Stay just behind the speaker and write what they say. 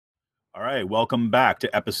All right, welcome back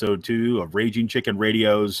to episode 2 of Raging Chicken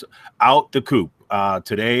Radio's Out the Coop.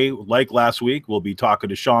 Today, like last week, we'll be talking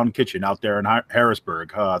to Sean Kitchen out there in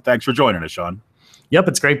Harrisburg. Thanks for joining us, Sean. Yep,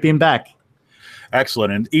 it's great being back.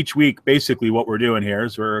 Excellent. And each week, basically what we're doing here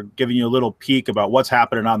is we're giving you a little peek about what's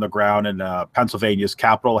happening on the ground in Pennsylvania's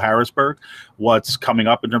capital, Harrisburg, what's coming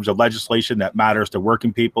up in terms of legislation that matters to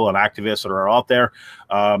working people and activists that are out there.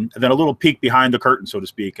 And then a little peek behind the curtain, so to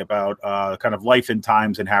speak, about kind of life and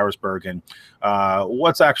times in Harrisburg and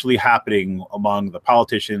what's actually happening among the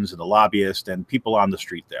politicians and the lobbyists and people on the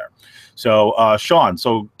street there. So, Sean,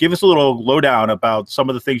 so give us a little lowdown about some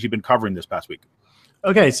of the things you've been covering this past week.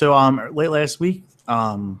 Okay, so late last week,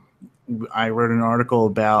 I wrote an article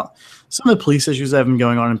about some of the police issues that have been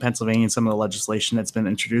going on in Pennsylvania and some of the legislation that's been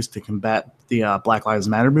introduced to combat the Black Lives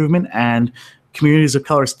Matter movement and communities of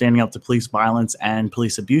color standing up to police violence and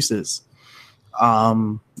police abuses.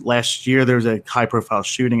 Last year, there was a high-profile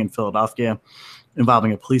shooting in Philadelphia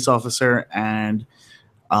involving a police officer, and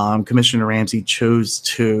Commissioner Ramsey chose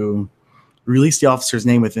to release the officer's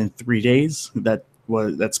name within 3 days.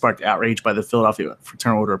 That sparked outrage by the Philadelphia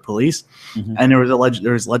Fraternal Order of Police. Mm-hmm. And there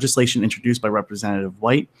was legislation introduced by Representative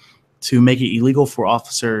White to make it illegal for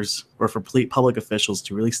officers or for public officials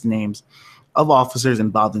to release the names of officers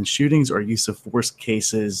involved in shootings or use of force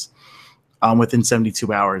cases within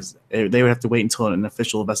 72 hours. They would have to wait until an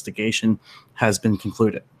official investigation has been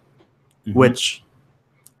concluded, mm-hmm. which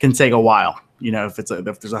can take a while. You know, if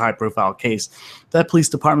there's a high-profile case, that police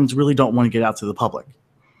departments really don't want to get out to the public.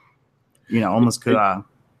 You know, almost could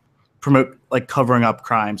promote like covering up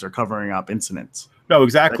crimes or covering up incidents. No,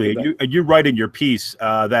 exactly. You write in your piece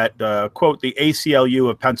that, quote, the ACLU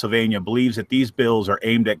of Pennsylvania believes that these bills are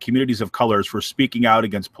aimed at communities of colors for speaking out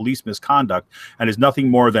against police misconduct and is nothing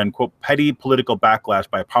more than, quote, petty political backlash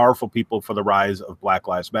by powerful people for the rise of Black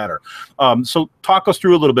Lives Matter. So talk us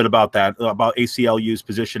through a little bit about that, about ACLU's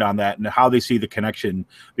position on that and how they see the connection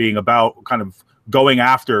being about kind of going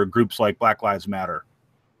after groups like Black Lives Matter.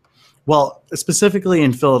 Well, specifically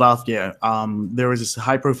in Philadelphia, there was this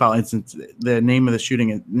high-profile incident. The name of the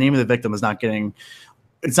shooting, name of the victim is not getting.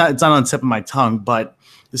 It's not on the tip of my tongue, but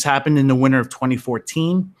this happened in the winter of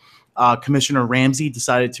 2014. Commissioner Ramsey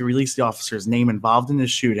decided to release the officer's name involved in the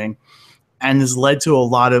shooting, and this led to a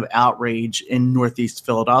lot of outrage in Northeast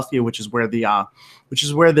Philadelphia, which is where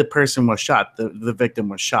the person was shot. The victim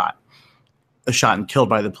was shot and killed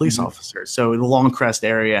by the police mm-hmm. officer. So the Longcrest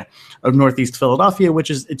area of Northeast Philadelphia,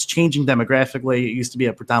 it's changing demographically. It used to be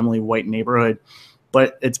a predominantly white neighborhood,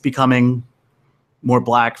 but it's becoming more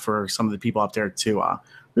black for some of the people up there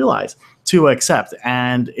to accept.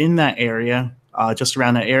 And in that area, just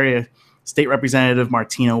around that area, State Representative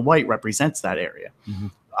Martina White represents that area.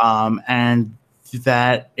 Mm-hmm. And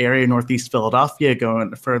that area, Northeast Philadelphia,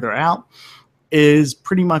 going further out, is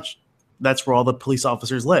pretty much, that's where all the police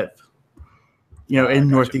officers live. You know, in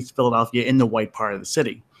Northeast Philadelphia, in the white part of the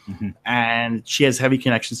city. Mm-hmm. And she has heavy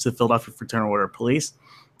connections to the Philadelphia Fraternal Order of Police.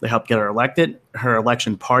 They helped get her elected. Her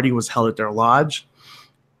election party was held at their lodge.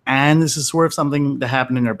 And this is sort of something that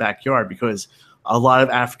happened in their backyard because a lot of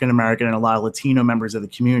African-American and a lot of Latino members of the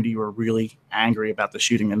community were really angry about the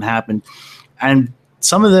shooting that happened. And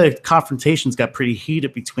some of the confrontations got pretty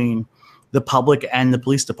heated between the public and the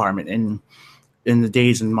police department in the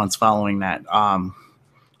days and months following that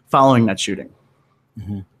shooting.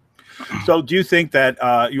 Mm-hmm. So do you think that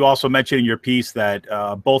you also mentioned in your piece that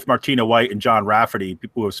both Martina White and John Rafferty,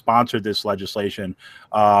 people who have sponsored this legislation,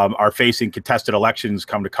 are facing contested elections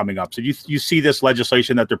coming up. So you see this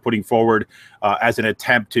legislation that they're putting forward as an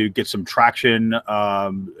attempt to get some traction? I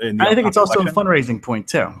think it's also a fundraising point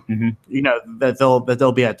too. Mm-hmm. You know, that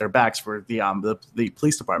they'll be at their backs for the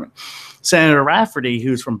police department. Senator Rafferty,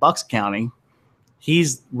 who's from Bucks County,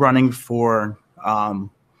 he's running for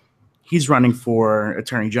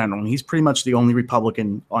attorney general, and he's pretty much the only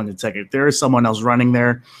Republican on the ticket. There is someone else running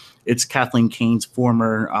there. It's Kathleen Kane's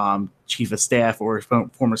former chief of staff or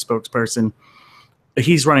former spokesperson.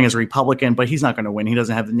 He's running as a Republican, but he's not going to win. He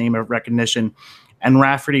doesn't have the name of recognition. And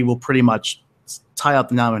Rafferty will pretty much tie up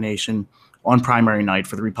the nomination on primary night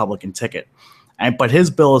for the Republican ticket. But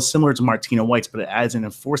his bill is similar to Martina White's, but it adds an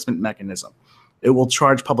enforcement mechanism. It will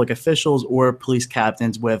charge public officials or police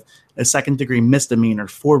captains with a second-degree misdemeanor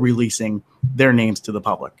for releasing their names to the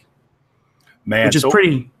public. Man, which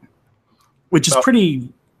is pretty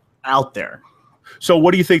out there. So,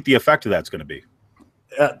 what do you think the effect of that's going to be?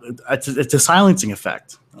 It's a silencing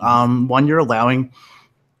effect. One, you're allowing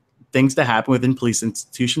things to happen within police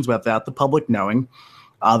institutions without the public knowing.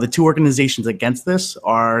 The two organizations against this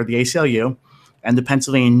are the ACLU and the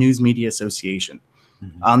Pennsylvania News Media Association.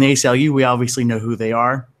 Mm-hmm. On the ACLU, we obviously know who they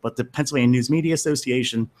are, but the Pennsylvania News Media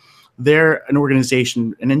Association, They're an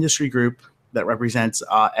organization, an industry group that represents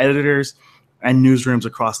editors and newsrooms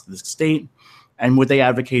across the state. And what they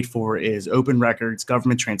advocate for is open records,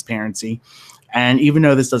 government transparency. And even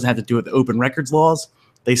though this doesn't have to do with open records laws,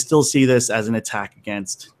 they still see this as an attack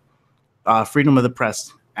against freedom of the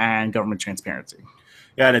press and government transparency.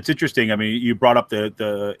 Yeah, and it's interesting. I mean, you brought up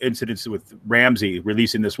the incidents with Ramsey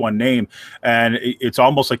releasing this one name, and it's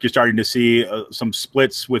almost like you're starting to see some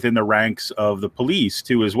splits within the ranks of the police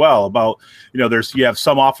too, as well. About you have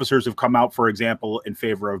some officers have come out, for example, in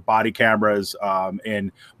favor of body cameras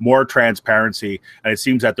and more transparency, and it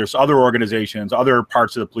seems that there's other organizations, other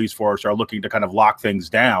parts of the police force are looking to kind of lock things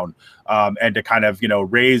down and to kind of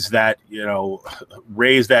raise that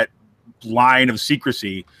line of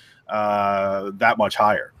secrecy that much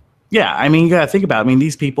higher. Yeah, I mean, you gotta think about it. I mean,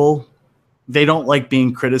 these people, they don't like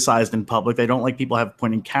being criticized in public. They don't like people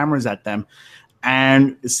pointing cameras at them.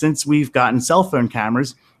 And since we've gotten cell phone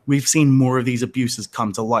cameras, we've seen more of these abuses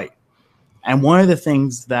come to light. And one of the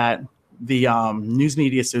things that the News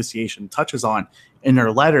Media Association touches on in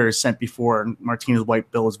their letters sent before Martinez White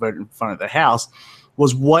bill was voted in front of the House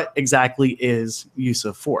was what exactly is use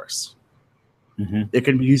of force. Mm-hmm. It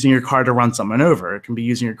can be using your car to run someone over. It can be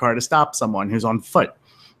using your car to stop someone who's on foot.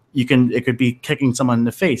 It could be kicking someone in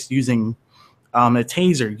the face, using a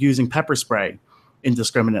taser, using pepper spray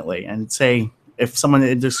indiscriminately. And say if someone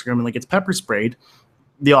indiscriminately gets pepper sprayed,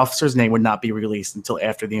 the officer's name would not be released until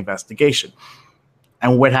after the investigation.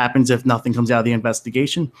 And what happens if nothing comes out of the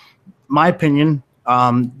investigation? My opinion,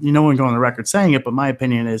 no one go on the record saying it, but my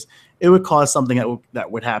opinion is it would cause something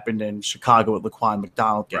that would happen in Chicago with Laquan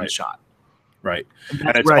McDonald getting shot. Right.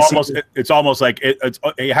 And it's almost like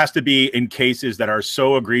it has to be in cases that are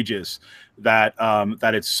so egregious that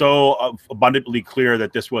that it's so abundantly clear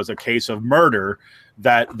that this was a case of murder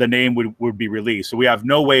that the name would be released. So we have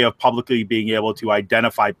no way of publicly being able to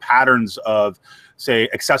identify patterns of, say,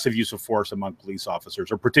 excessive use of force among police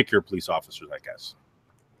officers or particular police officers, I guess.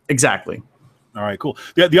 Exactly. All right, cool.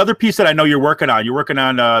 The other piece that I know you're working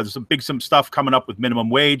on some stuff coming up with minimum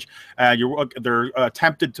wage. They're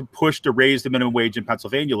attempted to push to raise the minimum wage in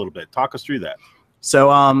Pennsylvania a little bit. Talk us through that. So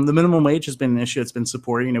the minimum wage has been an issue that's been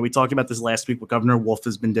supported. We talked about this last week, what Governor Wolf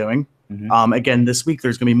has been doing. Mm-hmm. Again, this week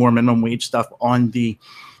there's going to be more minimum wage stuff on the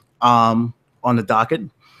docket.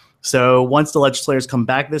 So once the legislators come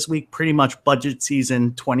back this week, pretty much budget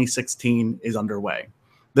season 2016 is underway.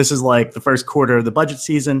 This is like the first quarter of the budget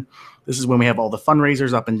season. This is when we have all the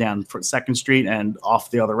fundraisers up and down for 2nd Street and off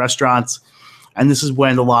the other restaurants. And this is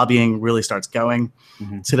when the lobbying really starts going.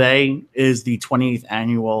 Mm-hmm. Today is the 20th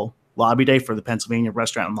annual lobby day for the Pennsylvania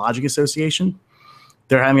Restaurant and Lodging Association.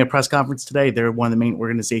 They're having a press conference today. They're one of the main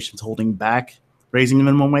organizations holding back raising the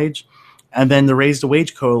minimum wage. And then the Raise the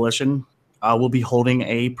Wage Coalition will be holding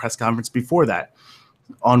a press conference before that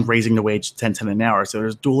on raising the wage to $10.10 an hour. So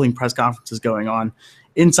there's dueling press conferences going on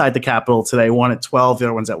inside the Capitol today, one at 12, the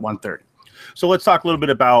other one's at 1:30. So let's talk a little bit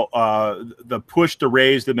about the push to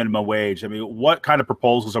raise the minimum wage. I mean, what kind of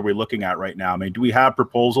proposals are we looking at right now? I mean, do we have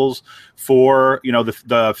proposals for,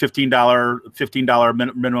 the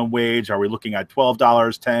 $15 minimum wage? Are we looking at $12,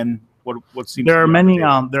 $10? What seems there are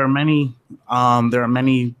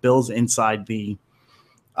many bills inside the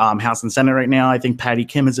House and Senate right now. I think Patty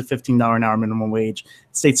Kim has a $15 an hour minimum wage.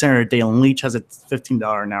 State Senator Dalen Leach has a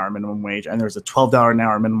 $15 an hour minimum wage, and there's a $12 an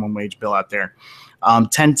hour minimum wage bill out there.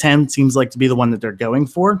 10.10 seems like to be the one that they're going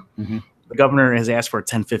for. Mm-hmm. The governor has asked for a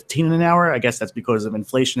 10.15 an hour. I guess that's because of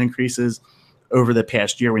inflation increases over the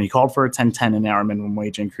past year when he called for a 10.10 an hour minimum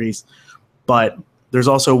wage increase. But there's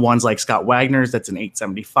also ones like Scott Wagner's that's an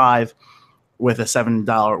 8.75 with a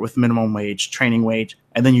 $7 with minimum wage, training wage,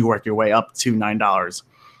 and then you work your way up to $9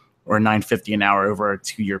 or $9.50 an hour over a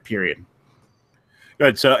 2-year period.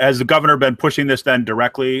 Good. So has the governor been pushing this then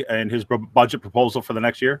directly in his budget proposal for the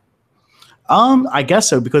next year? I guess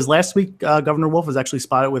so, because last week Governor Wolf was actually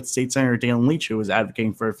spotted with State Senator Dalen Leach, who was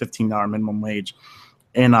advocating for a $15 minimum wage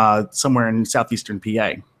in somewhere in southeastern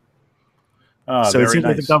PA. So it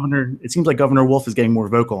seems like Governor Wolf is getting more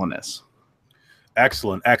vocal on this.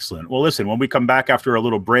 Excellent, excellent. Well, listen, when we come back after a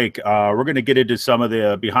little break, we're going to get into some of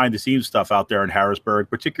the behind-the-scenes stuff out there in Harrisburg,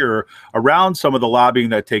 particularly around some of the lobbying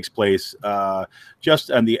that takes place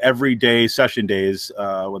just on the everyday session days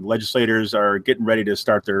when legislators are getting ready to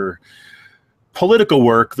start their political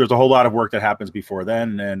work. There's a whole lot of work that happens before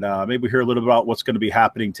then, and maybe hear a little bit about what's going to be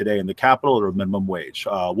happening today in the Capitol or minimum wage.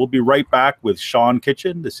 We'll be right back with Sean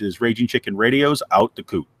Kitchen. This is Raging Chicken Radio's Out the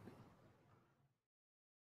Coop.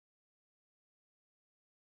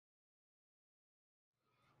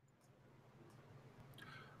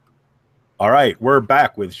 All right, we're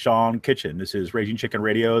back with Sean Kitchen. This is Raging Chicken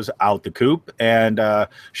Radio's Out the Coop. And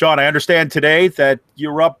Sean, I understand today that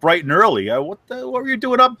you're up bright and early. What were you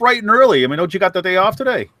doing up bright and early? I mean, don't you got the day off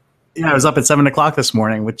today? Yeah, I was up at 7 o'clock this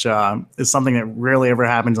morning, which is something that rarely ever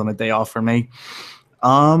happens on a day off for me.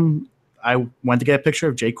 I went to get a picture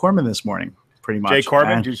of Jake Corman this morning, pretty much. Jake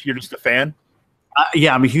Corman, you're just a fan?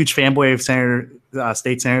 Yeah, I'm a huge fanboy of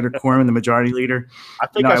State Senator Corman, the majority leader. I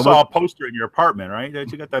think I saw a poster in your apartment, right?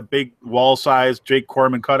 Did you got that big wall-sized Jake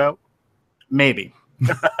Corman cutout? Maybe.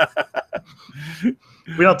 We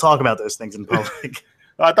don't talk about those things in public.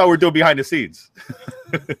 I thought we were doing behind the scenes.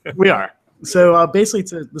 We are. So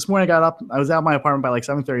basically, this morning I got up. I was out of my apartment by like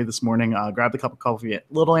 7:30 this morning. Grabbed a cup of coffee at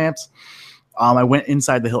Little Amps. I went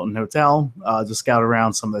inside the Hilton Hotel to scout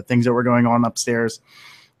around some of the things that were going on upstairs,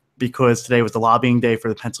 because today was the lobbying day for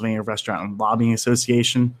the Pennsylvania Restaurant and Lobbying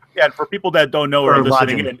Association. Yeah, and for people that don't know or are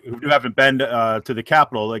listening in, who haven't been to the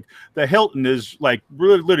Capitol, like the Hilton is like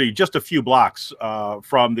really literally just a few blocks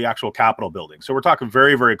from the actual Capitol building. So we're talking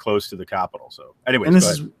very, very close to the Capitol. So anyways,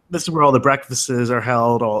 and this is where all the breakfasts are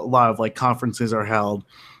held. A lot of like conferences are held.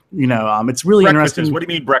 You know, it's really interesting. What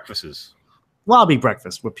do you mean breakfasts? Lobby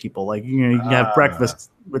breakfast with people, like, you know, you have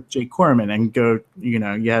breakfast with Jake Corman and go, you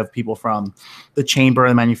know, you have people from the Chamber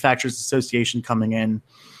and the Manufacturers Association coming in,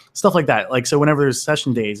 stuff like that. Like, so whenever there's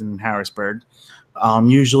session days in Harrisburg,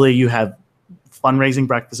 usually you have fundraising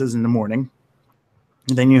breakfasts in the morning,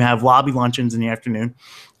 and then you have lobby luncheons in the afternoon,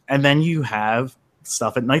 and then you have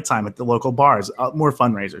stuff at nighttime at the local bars, more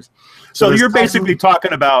fundraisers. So you're basically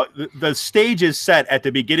talking about the stage is set at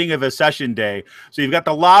the beginning of a session day. So you've got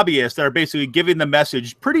the lobbyists that are basically giving the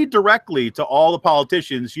message pretty directly to all the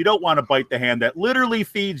politicians. You don't want to bite the hand that literally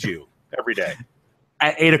feeds you every day.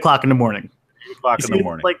 At 8 o'clock in the morning. 8 o'clock in the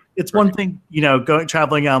morning. Like, it's one thing, you know,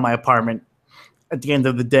 traveling out of my apartment at the end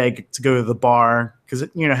of the day to go to the bar, because,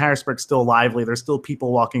 you know, Harrisburg's still lively. There's still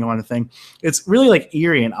people walking on the thing. It's really like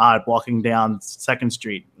eerie and odd walking down 2nd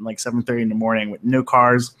Street like 7:30 in the morning with no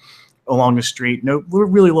cars along the street, no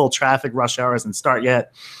really little traffic, rush hour hasn't start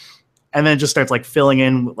yet. And then it just starts like filling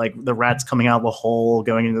in, like the rats coming out of the hole,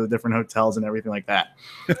 going into the different hotels and everything like that.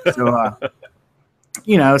 So,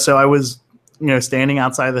 you know, so I was, you know, standing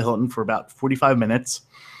outside the Hilton for about 45 minutes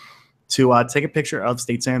to take a picture of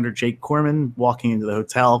State Senator Jake Corman walking into the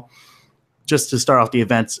hotel, just to start off the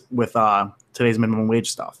event with today's minimum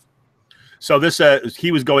wage stuff. So this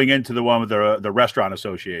he was going into the one with the Restaurant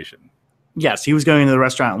Association. Yes, he was going to the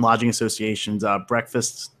Restaurant and Lodging Association's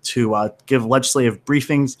breakfast to give legislative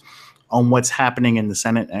briefings on what's happening in the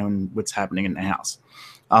Senate and what's happening in the House.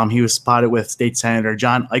 He was spotted with State Senator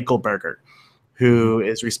John Eichelberger, who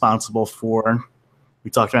is responsible for,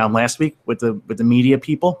 we talked about him last week with the media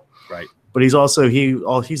people. Right. But he's also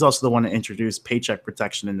the one that introduced paycheck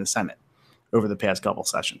protection in the Senate over the past couple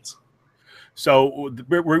sessions. So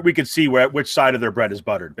we could see which side of their bread is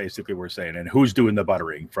buttered, basically, we're saying, and who's doing the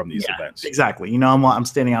buttering from these events. Exactly. You know, I'm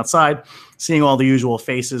standing outside, seeing all the usual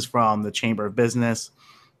faces from the Chamber of Business,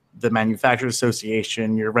 the Manufacturers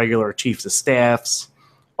Association, your regular chiefs of staffs,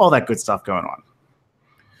 all that good stuff going on.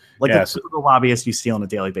 Like the typical lobbyists you see on a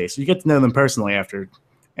daily basis. You get to know them personally after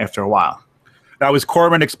a while. Now, is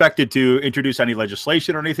Corman expected to introduce any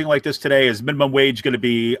legislation or anything like this today? Is minimum wage going to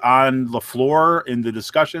be on the floor in the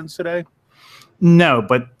discussions today? No,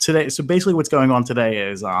 but today, so basically what's going on today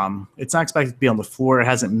is it's not expected to be on the floor. It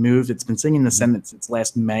hasn't moved. It's been sitting in the Senate since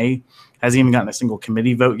last May. Hasn't even gotten a single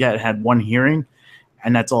committee vote yet. It had one hearing,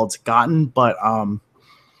 and that's all it's gotten. But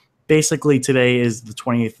basically today is the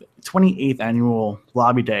 28th annual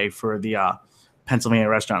lobby day for the Pennsylvania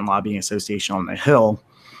Restaurant and Lobbying Association on the Hill.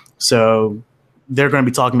 So they're going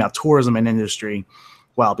to be talking about tourism and industry.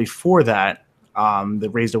 While before that, the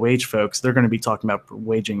Raise the Wage folks, they're going to be talking about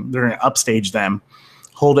waging. They're going to upstage them,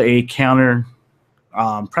 hold a counter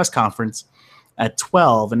press conference at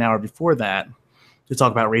 12, an hour before that, to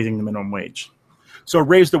talk about raising the minimum wage. So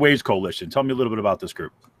Raise the Wage Coalition, tell me a little bit about this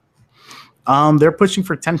group. They're pushing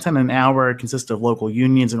for $10.10 an hour. It consists of local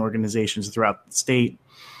unions and organizations throughout the state.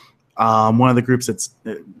 One of the groups that's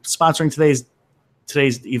sponsoring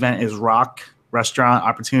today's event is ROC, Restaurant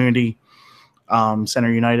Opportunity Center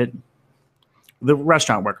United. The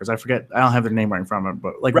restaurant workers, I don't have their name right in front of me,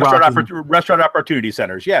 but like restaurant opportunity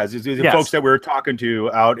centers. Yeah, the folks that we were talking to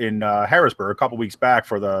out in Harrisburg a couple weeks back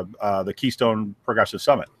for the Keystone Progressive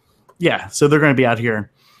Summit. Yeah, so they're going to be out here.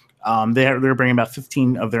 They're bringing about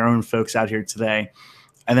 15 of their own folks out here today.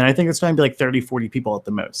 And then I think it's going to be like 30, 40 people at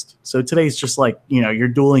the most. So today's just like, you know, your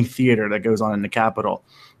dueling theater that goes on in the Capitol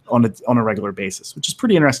on a regular basis, which is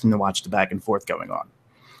pretty interesting to watch the back and forth going on.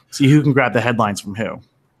 See who can grab the headlines from who.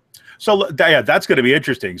 So yeah, that's going to be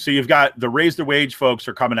interesting. So you've got the raise the wage folks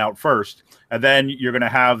are coming out first, and then you're going to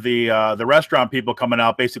have the restaurant people coming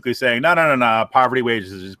out basically saying, no, poverty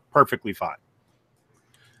wages is perfectly fine.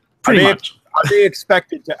 Pretty much. Are they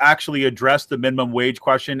expected to actually address the minimum wage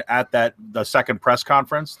question at the second press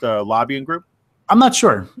conference, the lobbying group? I'm not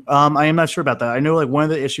sure. I am not sure about that. I know like one of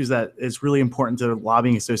the issues that is really important to the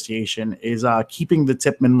lobbying association is keeping the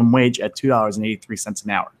tip minimum wage at $2.83 an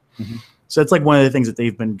hour. Mm-hmm. So it's like one of the things that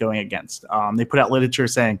they've been going against. They put out literature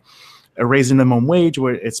saying a raise in minimum wage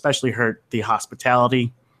would especially hurt the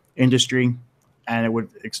hospitality industry, and it would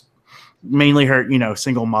mainly hurt,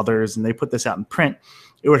 single mothers. And they put this out in print.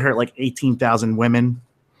 It would hurt like 18,000 women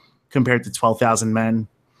compared to 12,000 men.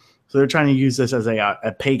 So they're trying to use this as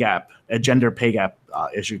a pay gap, a gender pay gap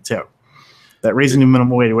issue too. That raising the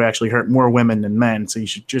minimum wage would actually hurt more women than men. So you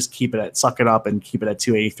should just suck it up and keep it at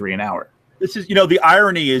 $2.83 an hour. This is, the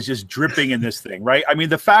irony is just dripping in this thing, right? I mean,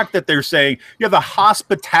 the fact that they're saying you have the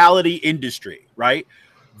hospitality industry, right?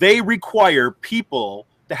 They require people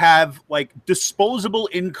to have like disposable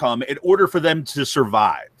income in order for them to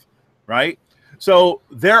survive, right? So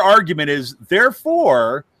their argument is,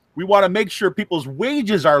 therefore, we want to make sure people's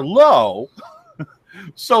wages are low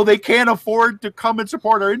so they can't afford to come and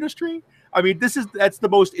support our industry. I mean, that's the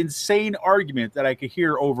most insane argument that I could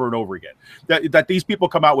hear over and over again. That these people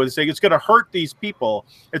come out with saying it's going to hurt these people,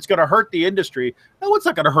 it's going to hurt the industry. No, it's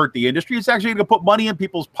not going to hurt the industry. It's actually going to put money in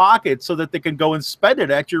people's pockets so that they can go and spend it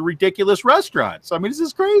at your ridiculous restaurants. I mean, this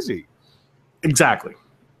is crazy. Exactly.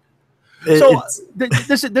 So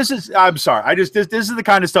this is I'm sorry. This is the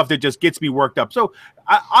kind of stuff that just gets me worked up. So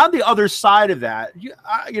on the other side of that,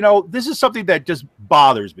 this is something that just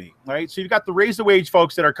bothers me, right? So you've got the raise the wage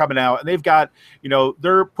folks that are coming out, and they've got,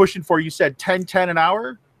 they're pushing for, you said $10.10 an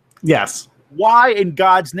hour. Yes. Why in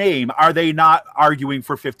God's name are they not arguing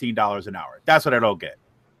for $15 an hour? That's what I don't get.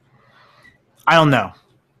 I don't know.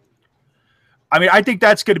 I mean, I think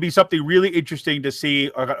that's going to be something really interesting to see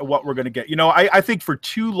what we're going to get. I think for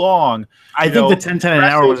too long, I think the $10.10 an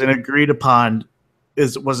hour was an agreed upon.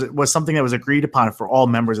 Was something that was agreed upon for all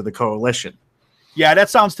members of the coalition. Yeah, that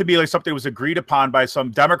sounds to me like something that was agreed upon by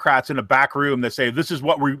some Democrats in a back room that say this is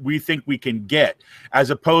what we think we can get, as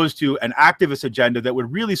opposed to an activist agenda that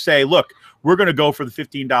would really say, look, we're going to go for the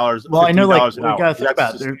 $15. Well, I know, like, we got to think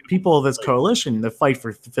about there are people of this coalition. The fight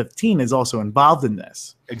for 15 is also involved in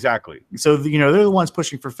this. Exactly. So they're the ones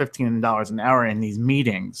pushing for $15 an hour in these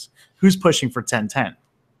meetings. Who's pushing for 10.10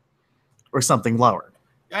 or something lower?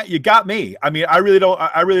 Yeah, you got me. I mean, I really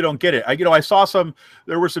don't get it. I saw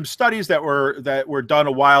there were some studies that were done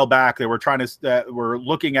a while back that were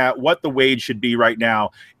looking at what the wage should be right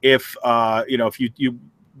now if if you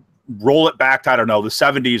roll it back to, I don't know, the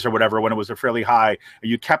 70s or whatever, when it was a fairly high, and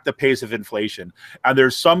you kept the pace of inflation. And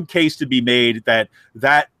there's some case to be made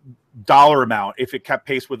that dollar amount, if it kept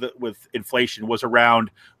pace with inflation, was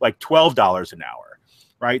around like $12 an hour.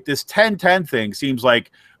 Right? This 10-10 thing seems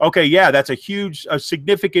like, okay, yeah, that's a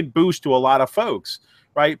significant boost to a lot of folks,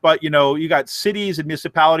 right? But, you got cities and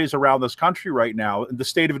municipalities around this country right now, in the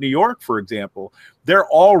state of New York, for example, they're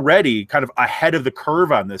already kind of ahead of the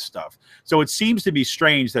curve on this stuff. So it seems to be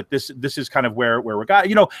strange that this is kind of where we got,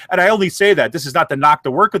 and I only say that this is not to knock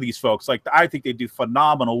the work of these folks. Like, I think they do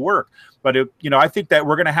phenomenal work, but I think that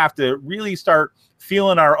we're going to have to really start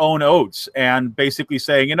feeling our own oats and basically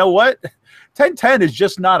saying, you know what? 10.10 is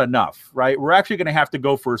just not enough, right? We're actually going to have to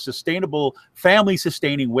go for a sustainable,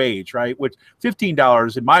 family-sustaining wage, right? Which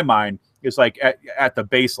 $15 in my mind is like at the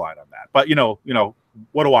baseline on that. But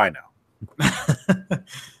what do I know?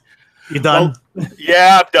 You done? Well,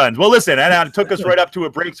 yeah, I'm done. Well, listen, and it took us right up to a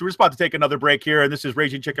break, so we're just about to take another break here. And this is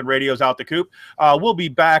Raging Chicken Radio's Out the Coop. We'll be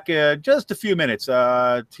back in just a few minutes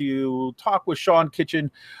to talk with Sean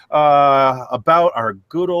Kitchen about our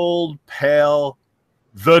good old pal,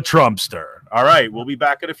 the Trumpster. All right, we'll be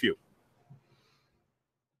back in a few.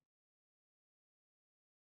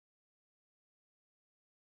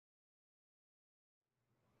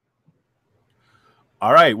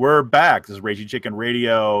 All right, we're back. This is Raging Chicken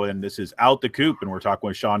Radio, and this is Out the Coop, and we're talking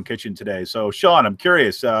with Sean Kitchen today. So, Sean, I'm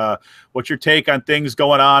curious, what's your take on things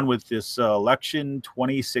going on with this election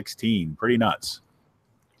 2016? Pretty nuts.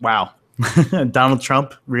 Wow. Donald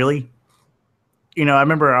Trump, really? I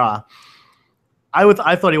remember I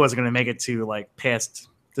thought he wasn't going to make it to like past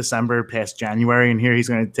December, past January, and here he's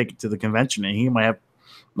going to take it to the convention, and he might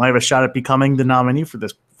have a shot at becoming the nominee for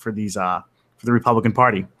the Republican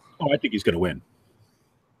Party. Oh, I think he's going to win.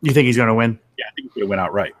 You think he's going to win? Yeah, I think he's going to win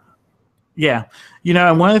outright. Yeah.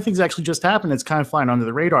 And one of the things that actually just happened, it's kind of flying under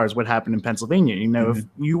the radar, is what happened in Pennsylvania. If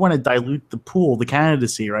you want to dilute the pool, the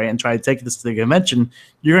candidacy, right, and try to take this to the convention,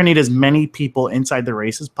 you're going to need as many people inside the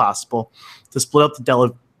race as possible to split up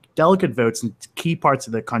the delegate votes in key parts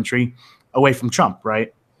of the country away from Trump,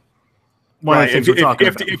 right? One of the things we're talking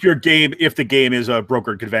about. If the game is a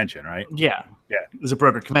brokered convention, right? Yeah. It's a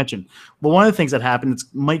brokered convention. But one of the things that happened that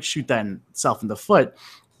might shoot that itself in the foot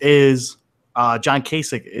is John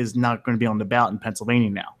Kasich is not going to be on the ballot in Pennsylvania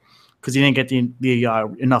now because he didn't get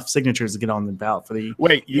the enough signatures to get on the ballot for the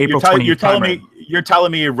April 20th you're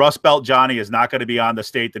telling me Rust Belt Johnny is not going to be on the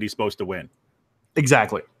state that he's supposed to win.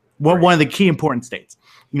 Exactly. One of the key important states.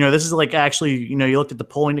 This is like actually, you looked at the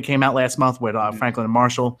polling that came out last month with Franklin and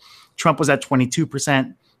Marshall. Trump was at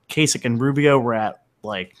 22%. Kasich and Rubio were at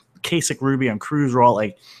Kasich, Rubio, and Cruz were all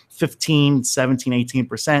 15, 17,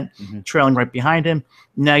 18%, trailing right behind him.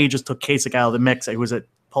 Now you just took Kasich out of the mix. It was at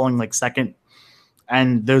polling second.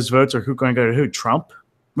 And those votes are going to go to who? Trump,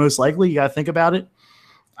 most likely. You got to think about it.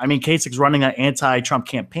 I mean, Kasich's running an anti-Trump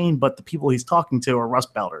campaign, but the people he's talking to are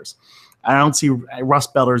Rust Belters. I don't see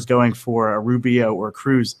Rust Belters going for a Rubio or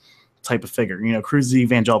Cruz type of figure. Cruz is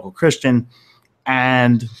evangelical Christian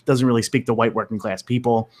and doesn't really speak to white working class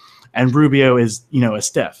people. And Rubio is, a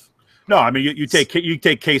stiff. No, I mean, you take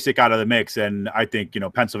Kasich out of the mix, and I think,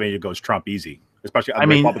 Pennsylvania goes Trump easy, especially on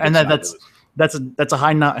the Republican side. That's a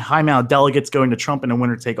high amount of delegates going to Trump in a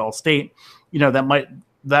winner-take-all state.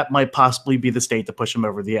 That might possibly be the state to push him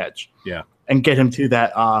over the edge. Yeah. And get him to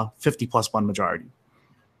that 50+1 majority.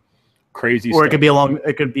 Crazy. Or stuff.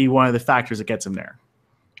 It could be one of the factors that gets him there.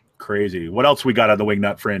 Crazy. What else we got on the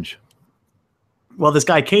wingnut fringe? Well, this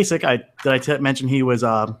guy Kasich, I mentioned he was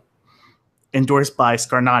endorsed by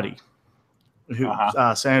Scarnati,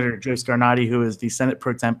 Senator Joe Scarnati, who is the Senate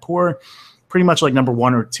pro tempore, pretty much number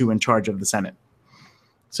 1 or 2 in charge of the Senate.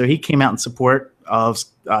 So he came out in support of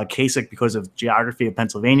Kasich because of geography of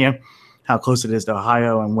Pennsylvania, how close it is to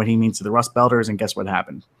Ohio, and what he means to the Rust Belters. And guess what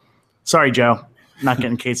happened? Sorry, Joe. Not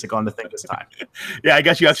getting Kasich on the thing this time. Yeah, I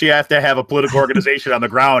guess you actually have to have a political organization on the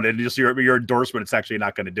ground, and just your endorsement, it's actually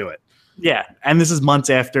not going to do it. Yeah, and this is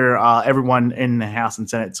months after everyone in the House and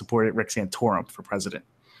Senate supported Rick Santorum for president.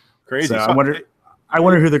 Crazy. So I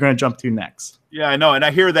wonder who they're going to jump to next. Yeah, I know, and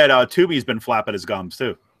I hear that Toomey's been flapping his gums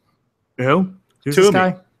too. Who? Who's this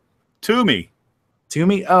guy? Toomey.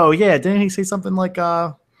 Oh yeah, didn't he say something like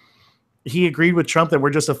he agreed with Trump that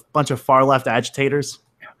we're just a bunch of far left agitators?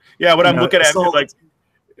 Yeah, what I'm looking at,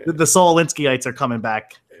 the Saul Alinsky'ites are coming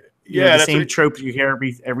back. Yeah, the same trope you hear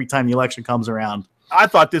every time the election comes around. I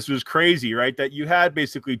thought this was crazy, right? That you had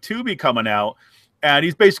basically Toomey coming out, and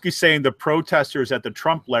he's basically saying the protesters at the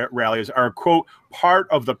Trump rallies are, quote, part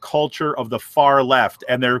of the culture of the far left,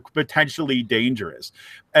 and they're potentially dangerous.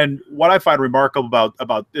 And what I find remarkable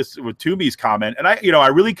about this with Toomey's comment, and I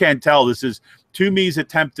really can't tell this is Toomey's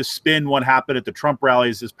attempt to spin what happened at the Trump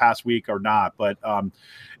rallies this past week or not, but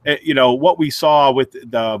what we saw with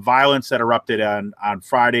the violence that erupted on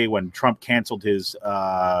Friday when Trump canceled his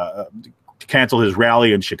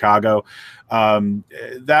rally in Chicago,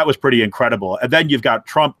 that was pretty incredible. And then you've got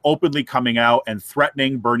Trump openly coming out and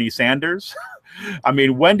threatening Bernie Sanders. I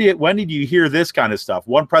mean, when did you hear this kind of stuff?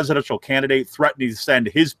 One presidential candidate threatening to send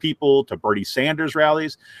his people to Bernie Sanders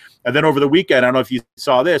rallies. And then over the weekend, I don't know if you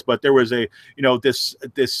saw this, but there was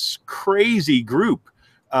this crazy group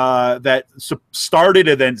that started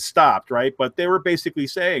and then stopped, right? But they were basically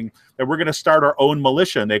saying that we're going to start our own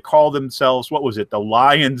militia, and they call themselves, what was it, the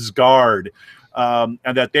Lions Guard, and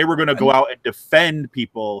that they were going to go out and defend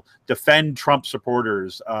Trump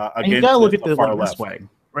supporters against and you got to look at the far left. This way,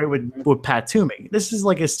 right? With Pat Toomey, this is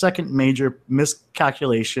a second major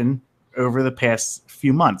miscalculation over the past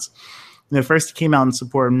few months. First he came out in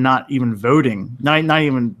support of not even voting, not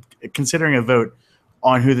even considering a vote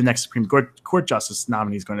on who the next Supreme Court justice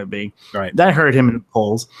nominee is going to be. Right. That hurt him in the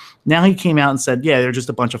polls. Now he came out and said, yeah, they're just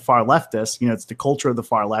a bunch of far leftists. It's the culture of the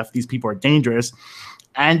far left. These people are dangerous.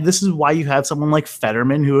 And this is why you have someone like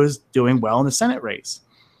Fetterman who is doing well in the Senate race.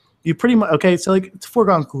 You pretty much, okay, so it's a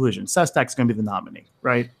foregone conclusion. Sestak's going to be the nominee,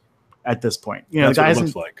 right? At this point. That's the guy what it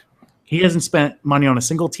looks like. He hasn't spent money on a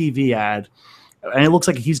single TV ad. And it looks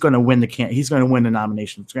like he's going to win the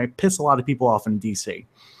nomination. It's going to piss a lot of people off in D.C.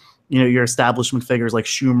 Your establishment figures like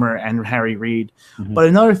Schumer and Harry Reid. Mm-hmm. But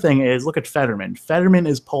another thing is, look at Fetterman. Fetterman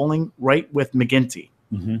is polling right with McGuinty,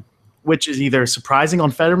 which is either surprising on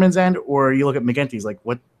Fetterman's end, or you look at McGuinty's like,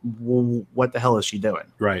 what the hell is she doing?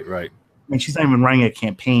 Right. I mean, she's not even running a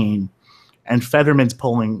campaign, and Fetterman's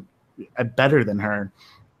polling better than her,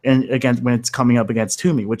 and again when it's coming up against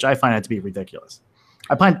Toomey, which I find that to be ridiculous.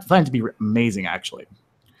 I find it to be amazing, actually.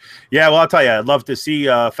 Yeah, well, I'll tell you, I'd love to see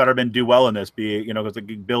Fetterman do well in this. Because they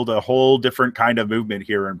can build a whole different kind of movement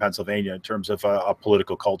here in Pennsylvania in terms of a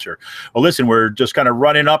political culture. Well, listen, we're just kind of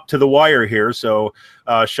running up to the wire here. So,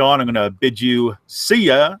 Sean, I'm going to bid you see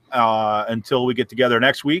ya until we get together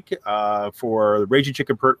next week for Raging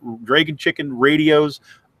Chicken Radio's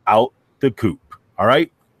Out the Coop. All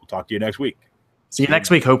right, we'll talk to you next week. See you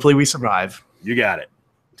next week. Hopefully we survive. You got it.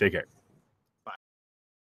 Take care.